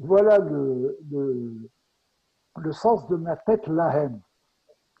 voilà le sens de ma tête lahem.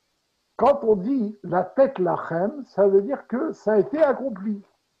 Quand on dit la tête lahem, ça veut dire que ça a été accompli.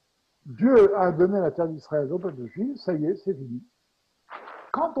 Dieu a donné la terre d'Israël au peuple juif, ça y est, c'est fini.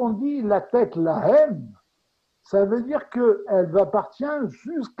 Quand on dit la tête lahem, ça veut dire qu'elle appartient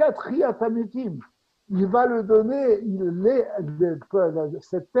jusqu'à Triatametim. Il va le donner,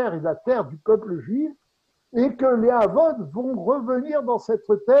 cette terre est la terre du peuple juif, et que les Havot vont revenir dans cette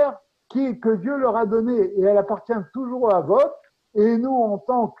terre que Dieu leur a donnée, et elle appartient toujours aux Havot, et nous, en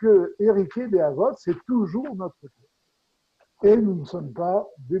tant qu'héritiers des Havot, c'est toujours notre terre. Et nous ne sommes pas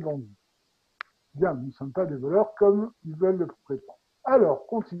des bandits. Bien, nous ne sommes pas des voleurs comme ils veulent le prétendre. Alors,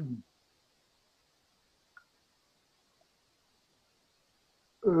 continue.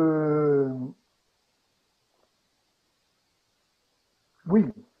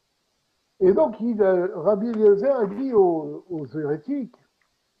 Oui. Et donc, Rabbi Eliezer a dit aux hérétiques,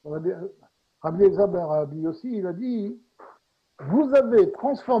 Rabbi Eliezer ben Rabbi aussi, il a dit, vous avez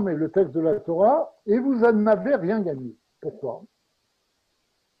transformé le texte de la Torah et vous n'avez rien gagné. Pourquoi?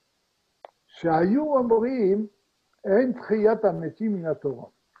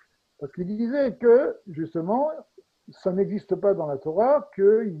 Parce qu'il disait que, justement, ça n'existe pas dans la Torah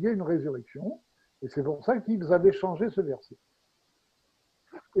qu'il y ait une résurrection, et c'est pour ça qu'ils avaient changé ce verset.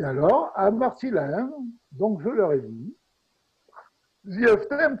 Et alors, à Martilahem, donc je leur ai dit,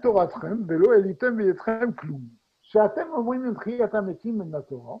 Ziaftem Toratrem, Velo Elitem Vietrem Kloum. Shatem Omrim Triatametim en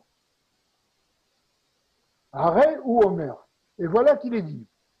Torah. Arrêt ou Omer. Et voilà qu'il est dit.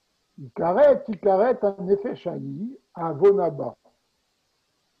 Ikaret en effet Shani, Avonaba.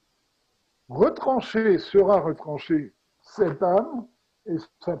 Retranché sera retranché cette âme, et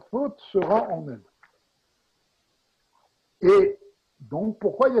sa faute sera en elle. Et donc,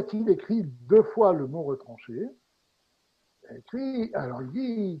 pourquoi y a-t-il écrit deux fois le mot retranché? Alors il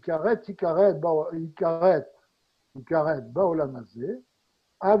dit Ikaret Baolamazé,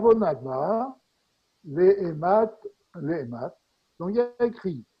 Avonaba, Lehemat. Donc il y a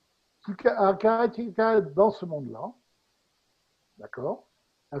écrit Ikaret dans ce monde-là, d'accord?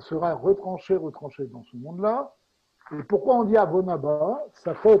 Elle sera retranchée dans ce monde-là. Et pourquoi on dit Avonaba?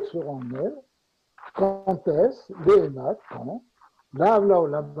 Sa faute sera en elle. Quand est-ce? Lehemat, quand? Là,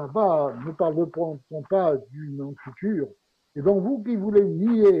 ne parle-t-on pas du monde futur, Et donc, vous qui voulez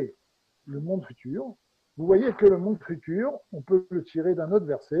nier le monde futur, vous voyez que le monde futur, on peut le tirer d'un autre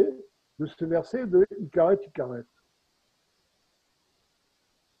verset, de ce verset de Ikaret Ikaret.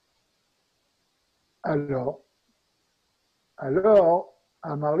 Alors,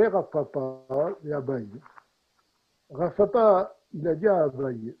 Amarle Rafapa et Abaye. Rafapa, il a dit à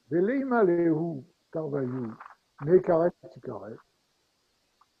Abaye, Veleima lehu tarvayu, Mekaret Ikaret.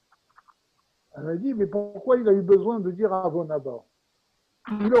 Elle a dit, mais pourquoi il a eu besoin de dire Avonaba?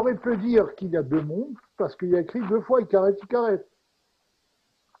 Il aurait pu dire qu'il y a deux mondes, parce qu'il y a écrit deux fois Ikaret Ikaret.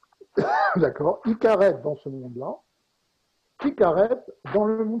 D'accord? Ikaret dans ce monde-là, Ikaret dans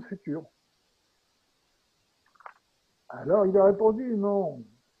le monde futur. Alors il a répondu, non.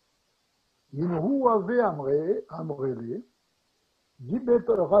 Inhu ave amrele, dibet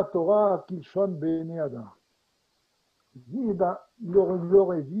Torah kilshon bene adam. Il dit, ben, il aurait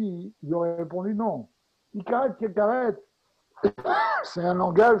répondu non. Ikaret, Ikaret, c'est un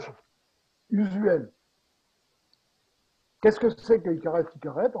langage usuel. Qu'est-ce que c'est que Ikaret,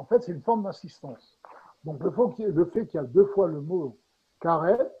 Ikaret? En fait, c'est une forme d'insistance. Donc, le fait qu'il y a deux fois le mot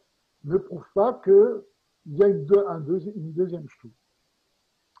karet ne prouve pas qu'il y a une deuxième ch'tou.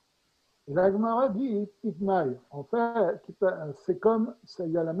 Et la Gemara dit Itmaï. En fait, c'est comme,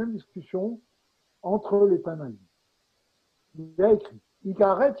 il y a la même discussion entre les Tanaïs. Il y a écrit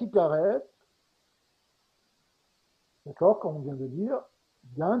Ikaret, Ikaret, d'accord, comme on vient de dire,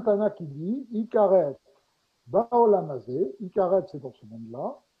 il y a un Tana qui dit Ikaret, Baolamazé, Ikaret c'est dans ce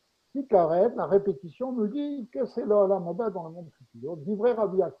monde-là, Ikaret, la répétition nous dit que c'est l'Olamaba dans le monde futur, livré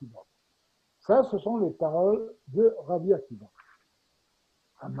Rabbi Akiva. Ça, ce sont les paroles de Rabbi Akiva.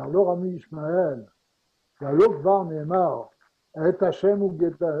 Amarlo Rami Ishmael, Galok Var Neemar, Et Hashem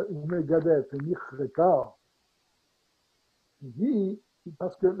Umegadet, et Nichreka. Il dit,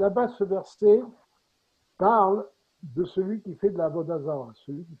 parce que là-bas, ce verset parle de celui qui fait de la vodazara,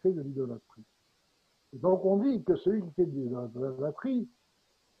 celui qui fait de l'idolâtrie. Et donc on dit que celui qui fait de l'idolâtrie,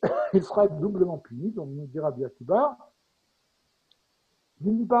 il sera doublement puni, donc nous dira Rabbi Akiva.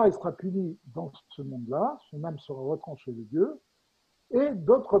 D'une part, il sera puni dans ce monde-là, son âme sera retranchée de Dieu, et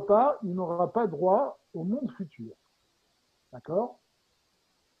d'autre part, il n'aura pas droit au monde futur. D'accord?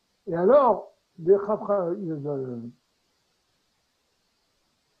 Et alors,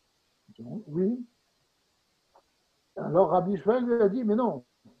 oui. Alors Rabbi Ishmael lui a dit, mais non,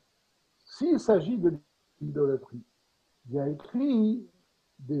 s'il s'agit de l'idolâtrie, il y a écrit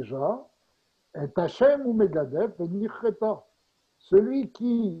déjà, et Hachem ou Megadef et Nichreta, celui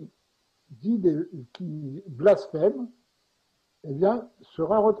qui blasphème, eh bien,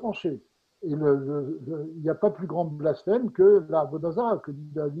 sera retranché. Et il n'y a pas plus grand blasphème que la Vodazara, que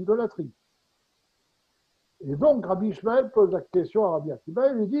l'idolâtrie. Et donc, Rabbi Ishmael pose la question à Rabbi Akiva,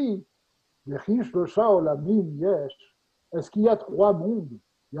 il lui dit, est-ce qu'il y a trois mondes?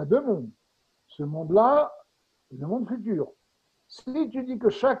 Il y a deux mondes. Ce monde-là et le monde futur. Si tu dis que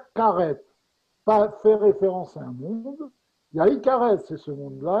chaque karet fait référence à un monde, il y a Ikaret, c'est ce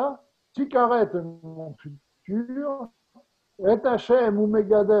monde-là, Tikaret, le monde futur, et Hachem ou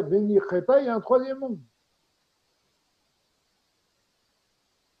Megadev, Venicheta, il y a un troisième monde.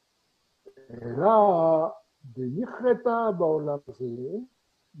 Et là, Venicheta,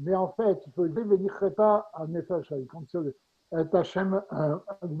 mais en fait, il faut dire Venicheta à Nefesh, quand c'est et Hachem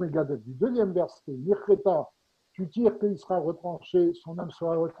ou Megadev. Du deuxième verset, Nicheta, tu tires qu'il sera retranché, son âme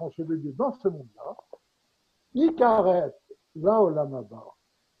sera retranchée de Dieu dans ce monde-là. Ikaret, là, Olamaba.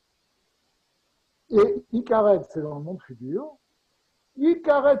 Et Ikaret, c'est dans le monde futur.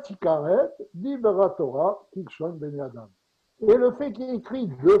 Ikaret, dit Beratora, Kilshon Ben Adam. Et le fait qu'il écrit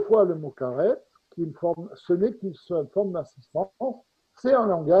deux fois le mot karet, ce n'est qu'une seule forme d'assistance, c'est un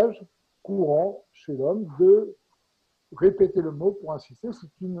langage courant chez l'homme de répéter le mot pour insister,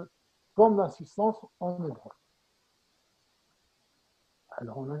 c'est une forme d'assistance en hébreu.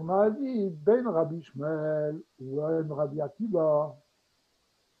 Alors on m'a dit, Ben Rabbi Ishmael ou Ben Rabbi Akiva,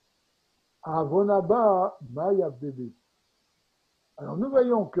 Avonaba Mayav Bébé. Alors nous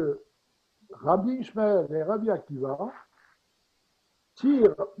voyons que Rabbi Ishmael et Rabbi Akiva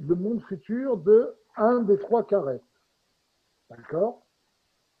tirent le monde futur de un des trois carrés. D'accord?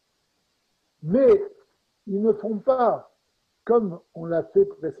 Mais ils ne font pas comme on l'a fait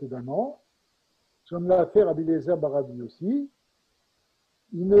précédemment, comme l'a fait Rabbi Eliezer Barabi aussi.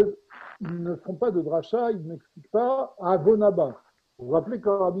 Ils ne font pas de dracha, ils n'expliquent pas à Avonaba. Vous vous rappelez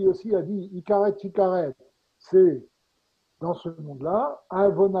quand Rabbi aussi a dit Ikaret, Ikaret, c'est dans ce monde-là,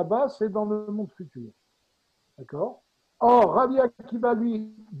 Avonaba, c'est dans le monde futur. D'accord? Or, Rabbi Akiva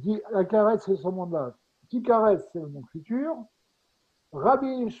lui dit Ikaret, c'est ce monde-là, Ikaret, c'est le monde futur.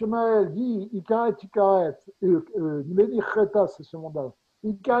 Rabbi Ishmael dit Ikaret, Ikaret, Menichreta, c'est ce monde-là.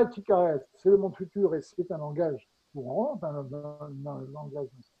 Ikaret, Ikaret, c'est le monde futur et c'est un langage courant, un langage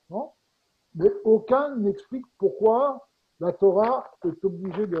d'instant. Mais aucun n'explique pourquoi la Torah est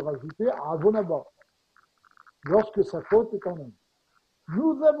obligée de rajouter Avonaba lorsque sa faute est en elle.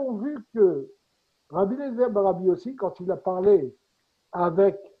 Nous avons vu que Rabbi Eliezer Bar Rabbi aussi, quand il a parlé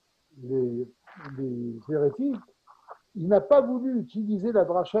avec les hérétiques, il n'a pas voulu utiliser la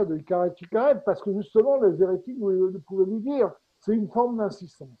dracha de Ikaret Ikaret parce que justement les hérétiques pouvaient lui dire c'est une forme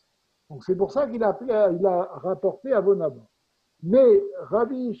d'insistance. Donc c'est pour ça qu'il a rapporté Avonaba. Mais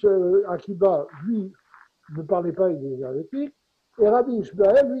Rabbi Akiba, lui, ne parlait pas avec les hérétiques, et Rabbi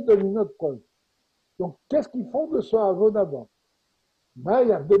Ishmael, lui, donne une autre preuve. Donc, qu'est-ce qu'ils font de ce Avonaba?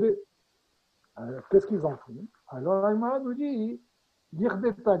 Qu'est-ce qu'ils en font? Alors, l'Aïmara nous dit, lire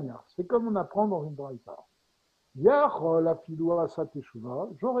des Tanya, c'est comme on apprend dans une braïta.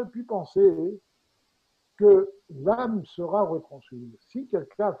 J'aurais pu penser que l'âme sera retranchée. Si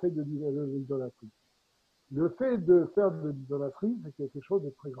quelqu'un a fait de l'idolâtrie, le fait de faire de l'idolâtrie, c'est quelque chose de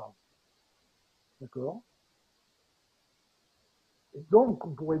très grave. D'accord? Et donc, on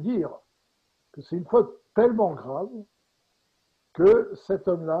pourrait dire que c'est une faute tellement grave que cet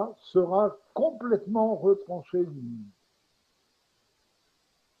homme-là sera complètement retranché du monde.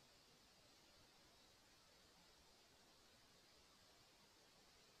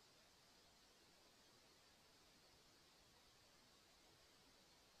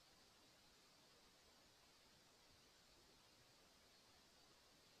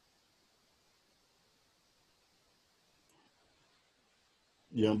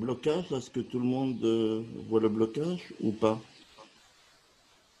 Il y a un blocage. Est-ce que tout le monde voit le blocage ou pas?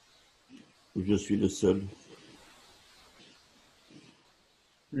 Ou je suis le seul?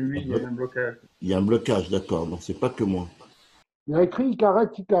 Oui, il y a un blocage. Il y a un blocage, d'accord. Donc, c'est pas que moi. Il a écrit Ikaret,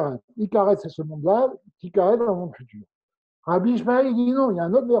 Ikaret. Ikaret, c'est ce monde-là, Ikaret dans le monde futur. Rabbi Ishmael dit non, il y a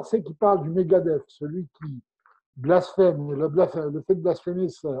un autre verset qui parle du Mégadef, celui qui blasphème, le fait de blasphémer,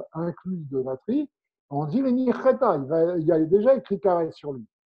 ça inclut l'idolâtrie. On dit les Nircheta, il y a déjà écrit Ikaret sur lui.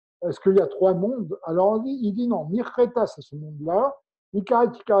 Est-ce qu'il y a trois mondes? Alors il dit non, Nircheta, c'est ce monde-là,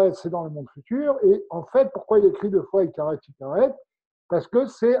 Ikaret, Ikaret, c'est dans le monde futur, et en fait, pourquoi il écrit deux fois Ikaret, Ikaret? Parce que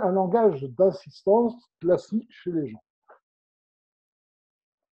c'est un langage d'insistance classique chez les gens.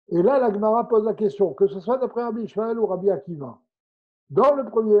 Et là, la Gemara pose la question, que ce soit d'après Rabbi Ishmael ou Rabbi Akiva. Dans le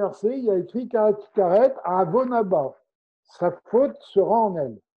premier verset, il y a écrit Karet Karet à Avonaba. Sa faute sera en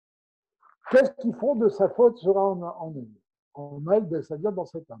elle. Qu'est-ce qu'ils font de sa faute sera en elle? En elle, c'est-à-dire dans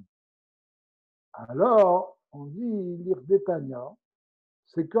cette âme. Alors, on dit lire Betania,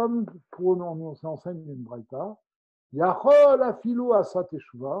 c'est comme pour on s'enseigne une braïta. Yachol afilou asat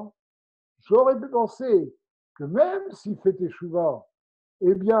teshuva. J'aurais pu penser que même s'il fait teshuva,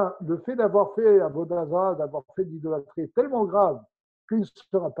 eh bien, le fait d'avoir fait Avodaza, d'avoir fait de l'idolâtrie est tellement grave qu'il ne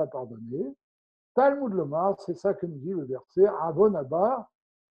sera pas pardonné. Talmud Lomar, c'est ça que nous dit le verset, Avonaba,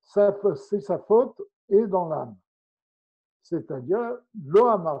 c'est sa faute est dans l'âme. C'est-à-dire, Lo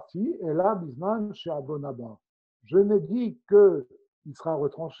Amarti, et là, Bisman, chez Avonaba. Je n'ai dit qu'il sera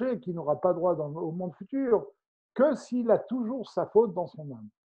retranché, qu'il n'aura pas droit au monde futur, que s'il a toujours sa faute dans son âme.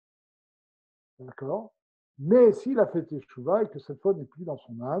 D'accord? Mais s'il a fait Teshuvah et que cette faute n'est plus dans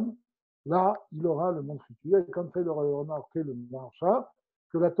son âme, là, il aura le monde futur. Et comme fait le remarquer le Maharsha,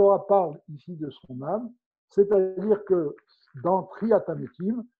 que la Torah parle ici de son âme, c'est-à-dire que dans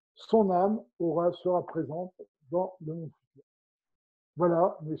Triatamekim, son âme sera présente dans le monde futur.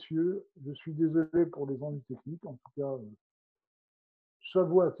 Voilà, messieurs, je suis désolé pour les ennuis techniques. En tout cas,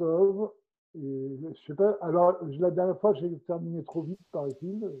 Shavua Tov. Et je sais pas, alors la dernière fois, j'ai terminé trop vite,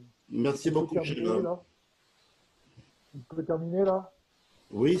 paraît-il. Merci beaucoup, Shalom. On peut terminer là?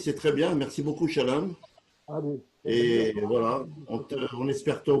 Oui, c'est très bien. Merci beaucoup, Shalom. Allez. Et voilà, on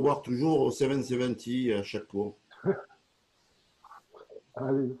espère te voir toujours au 770 à chaque cours.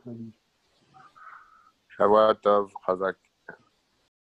 Allez, salut. Shavua Tov, Chazak.